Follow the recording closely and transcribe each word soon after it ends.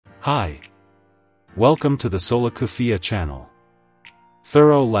Hi. Welcome to the Solocuffie channel.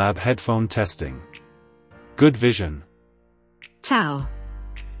 Thorough lab headphone testing. Good vision. Ciao.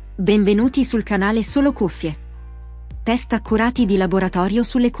 Benvenuti sul canale Solocuffie. Test accurati di laboratorio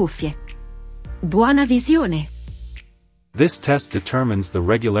sulle cuffie. Buona visione! This test determines the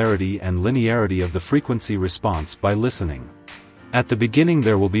regularity and linearity of the frequency response by listening. At the beginning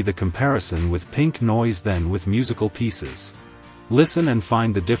there will be the comparison with pink noise, then with musical pieces. Listen and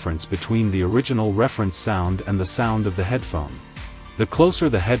find the difference between the original reference sound and the sound of the headphone. The closer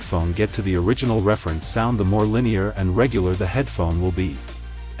the headphone get to the original reference sound, the more linear and regular the headphone will be.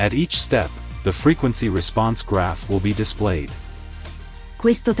 At each step, the frequency response graph will be displayed.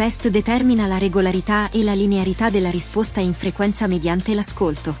 Questo test determina la regolarità e la linearità della risposta in frequenza mediante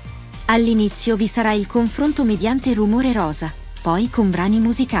l'ascolto. All'inizio vi sarà il confronto mediante rumore rosa, poi con brani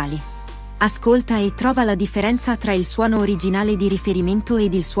musicali. Ascolta e trova la differenza tra il suono originale di riferimento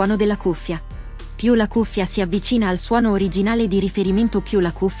ed il suono della cuffia. Più la cuffia si avvicina al suono originale di riferimento, più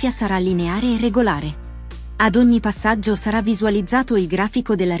la cuffia sarà lineare e regolare. Ad ogni passaggio sarà visualizzato il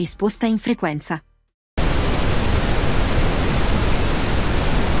grafico della risposta in frequenza.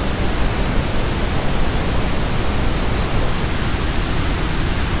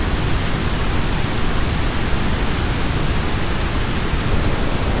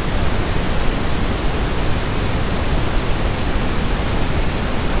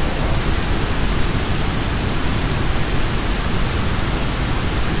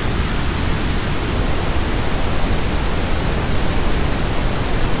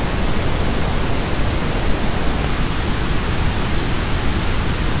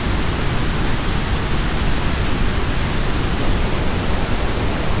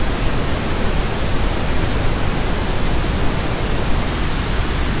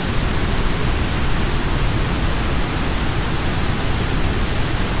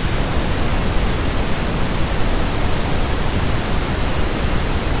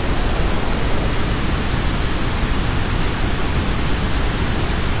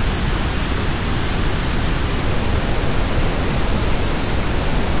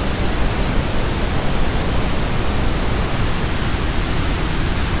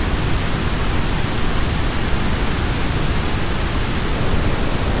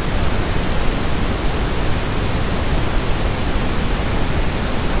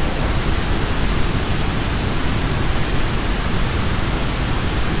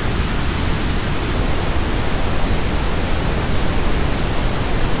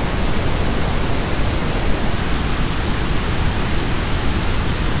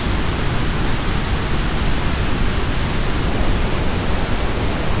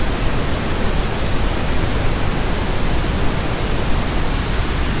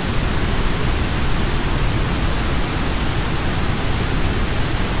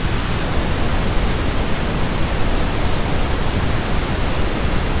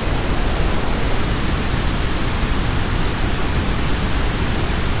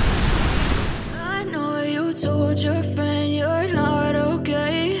 Told your friend you're not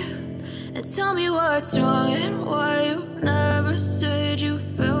okay, and tell me what's wrong and why you never said you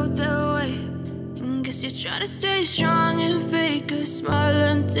felt that way. And guess you're trying to stay strong and fake a smile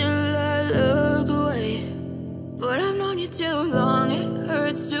until I look away. But I've known you too long, it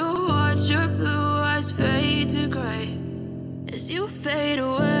hurts to watch your blue eyes fade to gray as you fade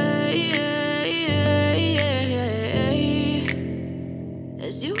away,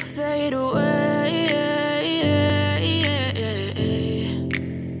 as you fade away.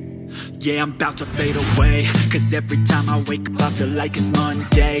 Yeah, I'm about to fade away, cause every time I wake up I feel like it's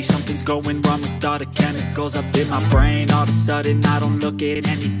Monday. Something's going wrong with all the chemicals up in my brain. All of a sudden I don't look at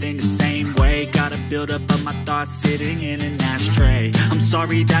anything the same way. Got a buildup of my thoughts sitting in an ashtray. I'm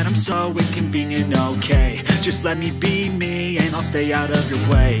sorry that I'm so inconvenient, okay. Just let me be me and I'll stay out of your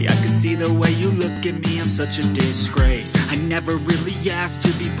way. I can see the way you look at me, I'm such a disgrace. I never really asked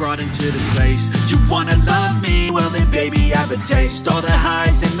to be brought into this place. You wanna love me? Well then baby have a taste. All the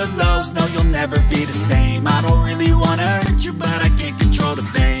highs and the lows, no you'll never be the same. I don't really wanna hurt you, but I can't control the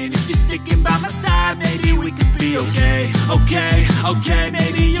pain. If you're sticking by my side, maybe we could be okay. Okay,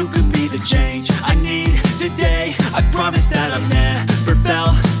 maybe you could be the change I need today. I promise that I've never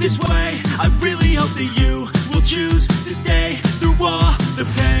felt this way. I really hope that you will choose to stay through all the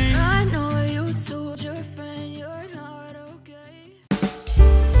pain. I know you told your friend you're not okay.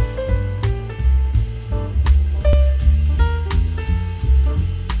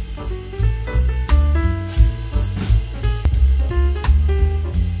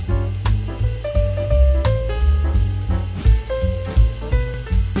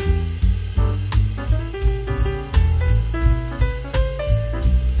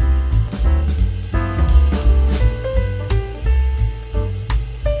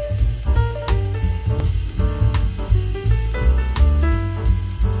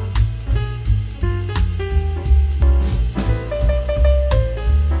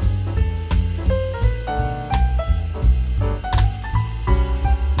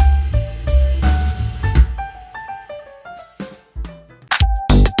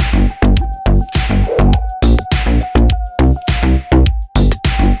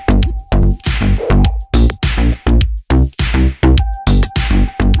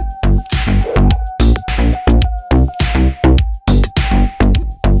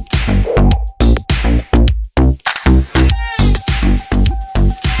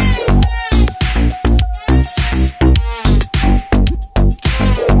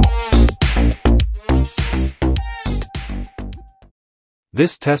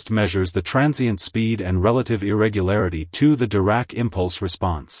 This test measures the transient speed and relative irregularity to the Dirac impulse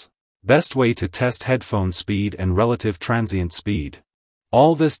response. Best way to test headphone speed and relative transient speed.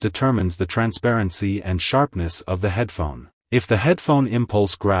 All this determines the transparency and sharpness of the headphone. If the headphone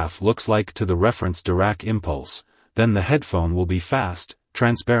impulse graph looks like to the reference Dirac impulse, then the headphone will be fast,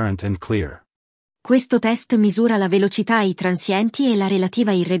 transparent and clear. Questo test misura la velocità ai transienti e la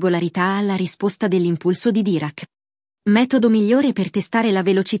relativa irregolarità alla risposta dell'impulso di Dirac. Metodo migliore per testare la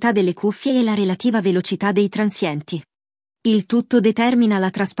velocità delle cuffie e la relativa velocità dei transienti. Il tutto determina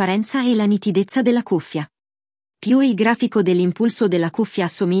la trasparenza e la nitidezza della cuffia. Più il grafico dell'impulso della cuffia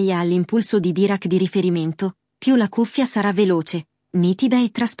assomiglia all'impulso di Dirac di riferimento, più la cuffia sarà veloce, nitida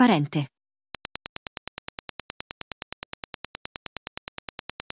e trasparente.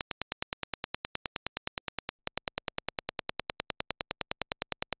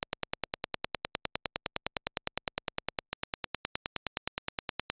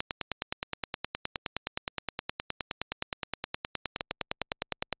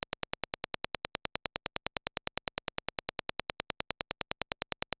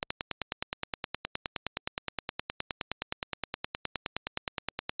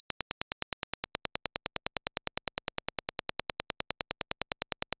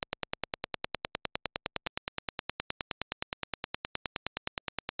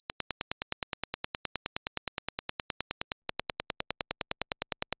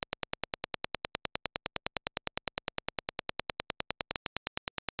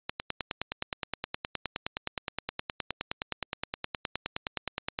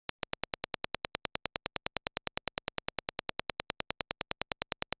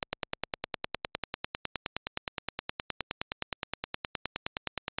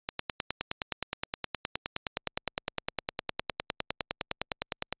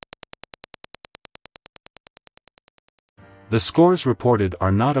 The scores reported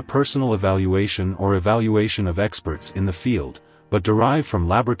are not a personal evaluation or evaluation of experts in the field, but derive from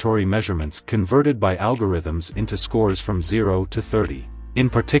laboratory measurements converted by algorithms into scores from 0 to 30. In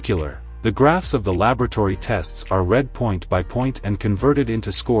particular, the graphs of the laboratory tests are read point by point and converted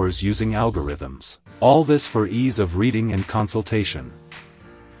into scores using algorithms. All this for ease of reading and consultation.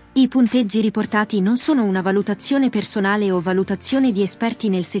 I punteggi riportati non sono una valutazione personale o valutazione di esperti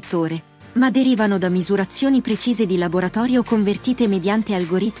nel settore, ma derivano da misurazioni precise di laboratorio convertite mediante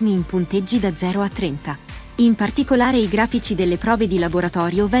algoritmi in punteggi da 0 a 30. In particolare i grafici delle prove di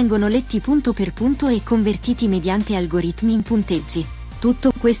laboratorio vengono letti punto per punto e convertiti mediante algoritmi in punteggi.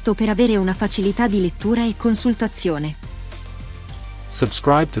 Tutto questo per avere una facilità di lettura e consultazione.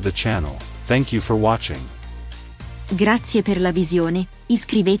 Subscribe to the channel. Thank you for watching. Grazie per la visione,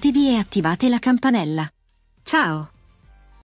 iscrivetevi e attivate la campanella. Ciao!